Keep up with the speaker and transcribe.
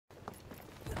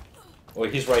Oh,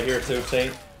 he's right here too,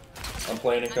 Saint. I'm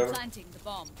playing in cover. Planting the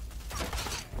bomb.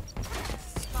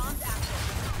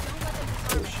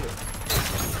 Oh shit.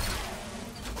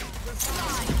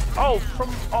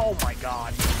 Oh my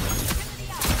god.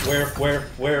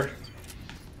 Where?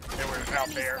 They were out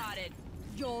there.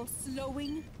 You're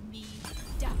slowing me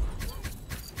down.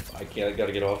 I can't. I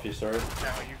gotta get off you. Sorry. No,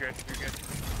 you're good. You're good.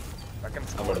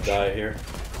 I'm gonna die here.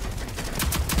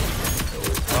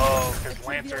 Oh, because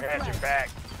Lancer had your back.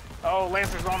 Oh,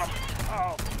 Lancer's on him.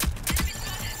 Oh.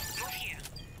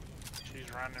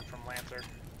 She's running from Lancer.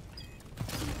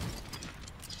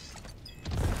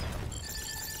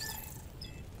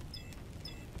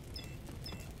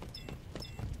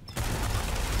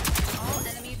 All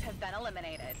enemies have been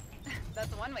eliminated.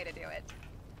 That's one way to do it.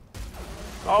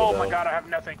 Oh my god, I have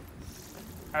nothing.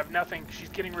 I have nothing. She's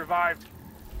getting revived.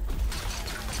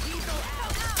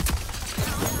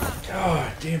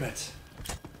 God damn it.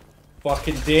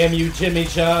 Fucking damn you, Jimmy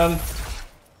John.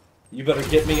 You better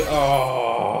get me.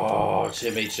 Oh,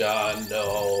 Jimmy John.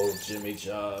 No, Jimmy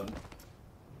John.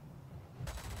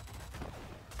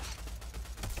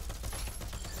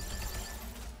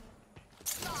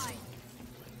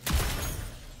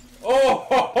 Oh,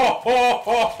 ho, ho, ho,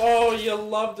 ho, ho. You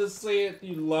love to see it.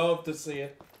 You love to see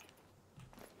it.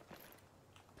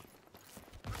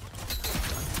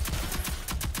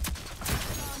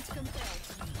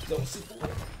 Don't see the way.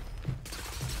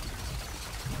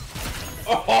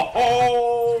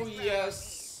 Oh,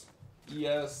 yes.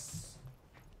 Yes.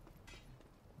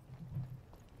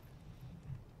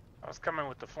 I was coming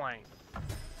with the flank.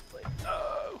 Like,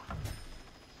 no.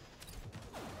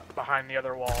 Behind the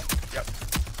other wall. Yep.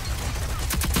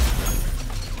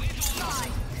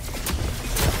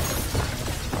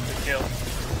 Good kill.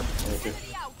 Okay.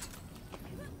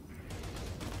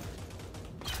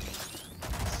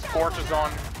 Scorch is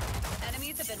on.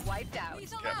 Enemies have been wiped out. Yep,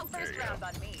 First round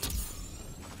on me.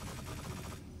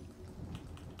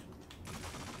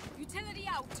 Utility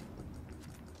out.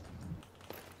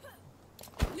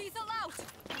 Lethal out.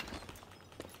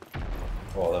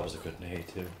 Oh, that was a good nade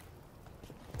too.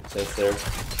 So it's there.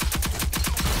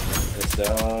 It's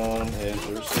down and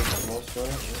thirsty for the most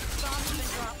part.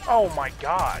 Oh my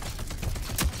god.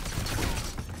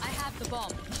 I have the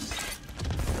bomb.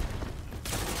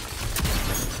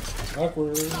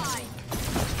 Awkward.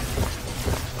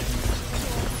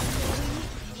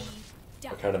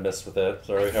 I kind of missed with that.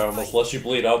 Sorry, I almost let you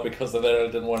bleed out because of that. I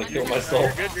didn't want to kill myself.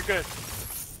 You're good, you're good.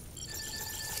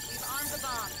 We've armed the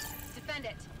bomb. Defend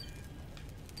it.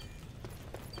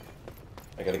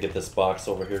 I gotta get this box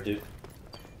over here, dude.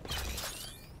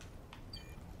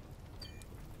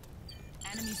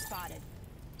 Enemy spotted.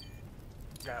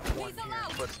 Got one here.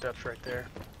 Footsteps right there.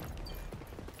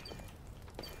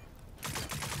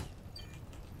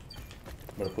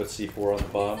 I'm gonna put C4 on the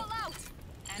bomb. Lethal out.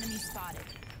 Enemy spotted.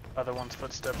 Other one's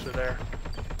footsteps are there.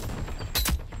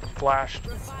 Flashed.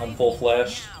 I'm full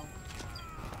flash.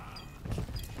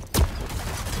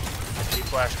 He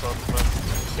flashed both of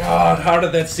us. God, how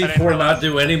did that C4 not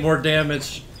do any more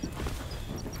damage?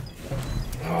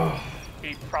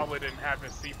 He probably didn't have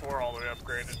his C4 all the way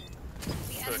upgraded. The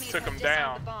So it enemies took have him disarmed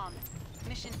down. the bomb.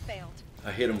 Mission failed.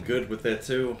 I hit him good with that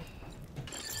too.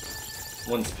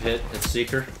 One's pit, it's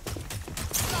Seeker.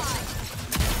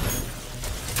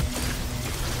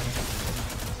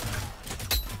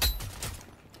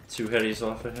 Two headies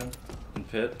off of him in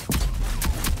pit.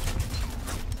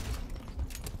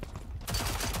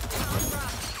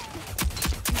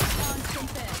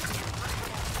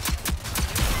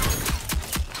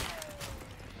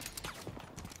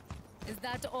 Is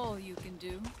that all you can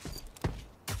do?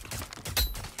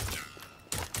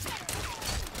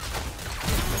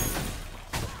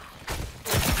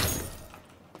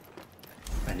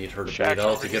 I need her to bleed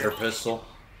out to get her pistol.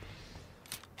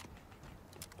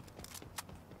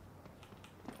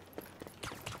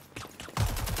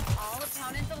 All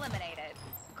opponents eliminated.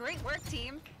 Great work,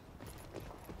 team.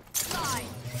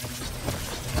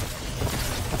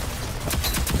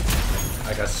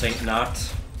 I got Saint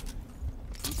knocked.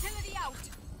 Utility out.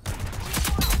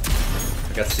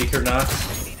 I got Seeker knocked.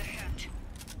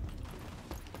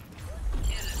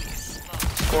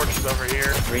 Scorch is over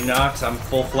here. 3 knocks. I'm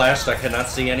full flashed. I cannot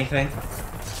see anything.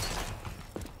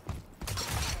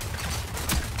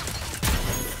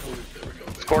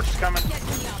 Scorch is coming. Oh,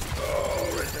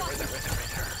 right there, right there, right there, right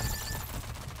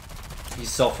there. He's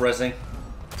self-resing.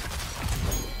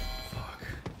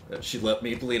 Fuck. She let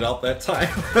me bleed out that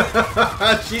time.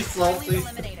 She's salty.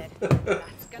 Eliminated.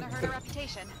 That's gonna hurt her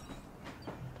reputation.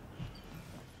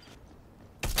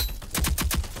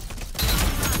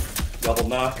 Double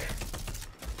knock.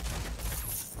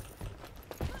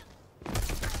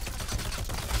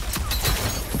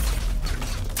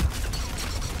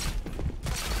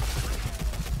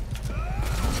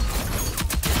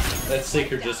 That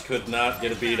Seeker just could not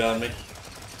get a beat on me.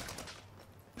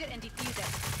 Didn't defuse it.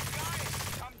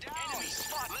 I'm down. Enemy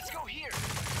spot. Let's go here.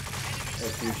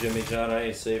 Fuck you, Jimmy John. I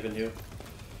ain't saving you.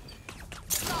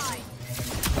 Fine.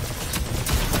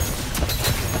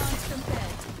 Don't compare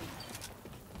to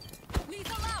me.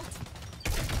 Lethal out.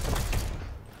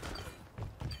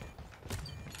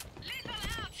 Lethal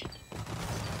out.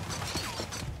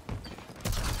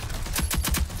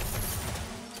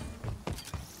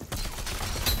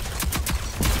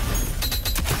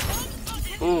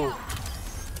 Ooh.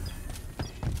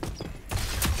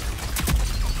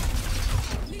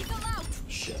 Lethal out.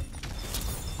 Shit.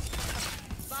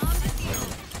 Bomb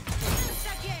defused.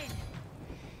 Stuck in.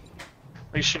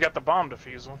 At least she got the bomb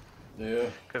defusal. Yeah.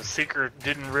 Because Seeker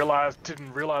didn't realize to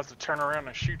turn around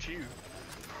and shoot you.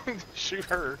 Shoot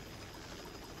her.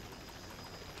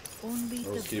 Only I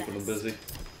was the keeping them best. busy.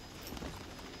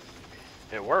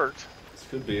 It worked. This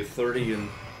could be a 30 and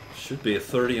should be a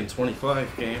 30 and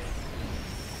 25 game.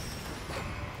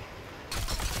 Oh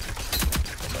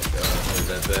my god, not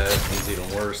that bad. He's even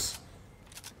worse.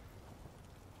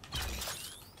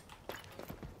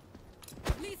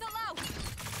 Lethal out.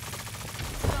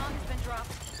 Bomb has been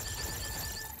dropped.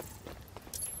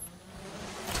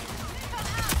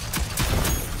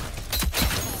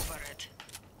 Over it.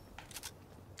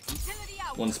 Utility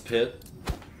out. One's pit.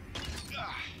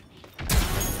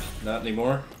 Not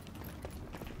anymore.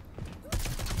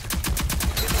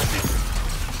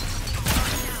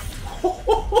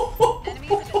 Enemies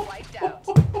have been wiped out.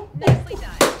 Nicely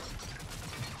done.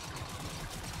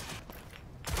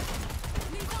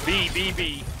 B, B,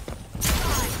 B.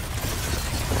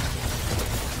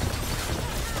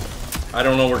 I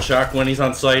don't know where Chuck went. He's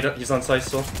on site. He's on site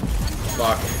still.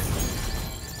 Fuck.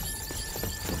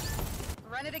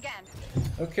 Run it again.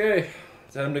 Okay.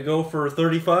 Time to go for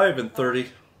 35 and 30.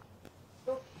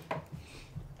 Final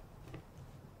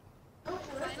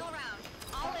round.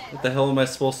 All in. What the hell am I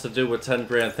supposed to do with 10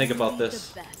 grand? Think about Only this.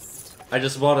 the best. I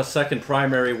just bought a second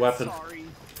primary weapon. Sorry.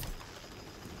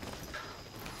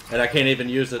 And I can't even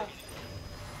use it.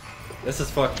 This is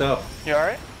fucked up. You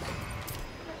alright?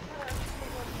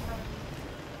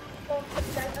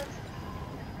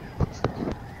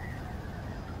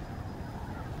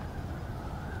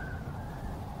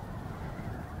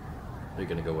 They're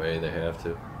gonna go away. They have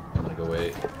to. I'm gonna go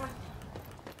away.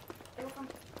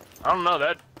 I don't know,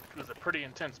 that was a pretty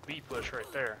intense B push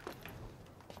right there.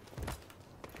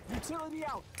 Utility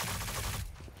out.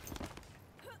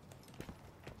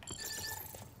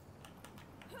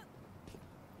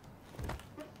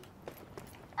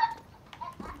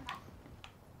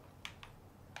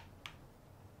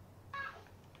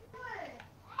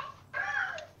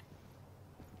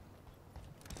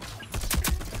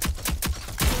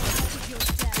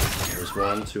 There's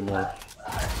one, two more.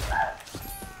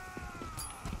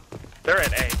 They're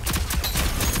at A.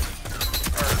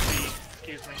 Or B,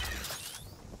 excuse me.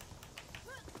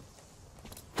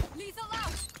 Lethal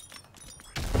out.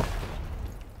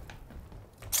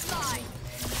 Fly.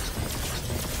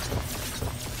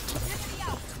 Utility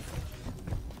out.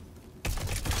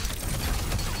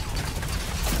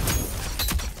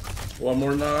 One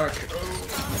more knock. Bomb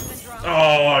has been dropped.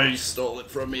 Oh, you stole it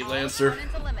from me, Lancer.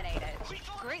 Opponents eliminated.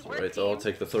 Great work, Right, so I'll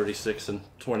team. take the 36 and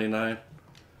 29.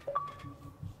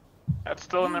 That's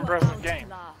still an You impressive were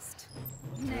game. outlast.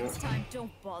 Next time,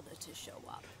 don't bother to show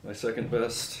up. My second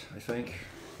best, I think.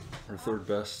 Or third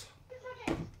best.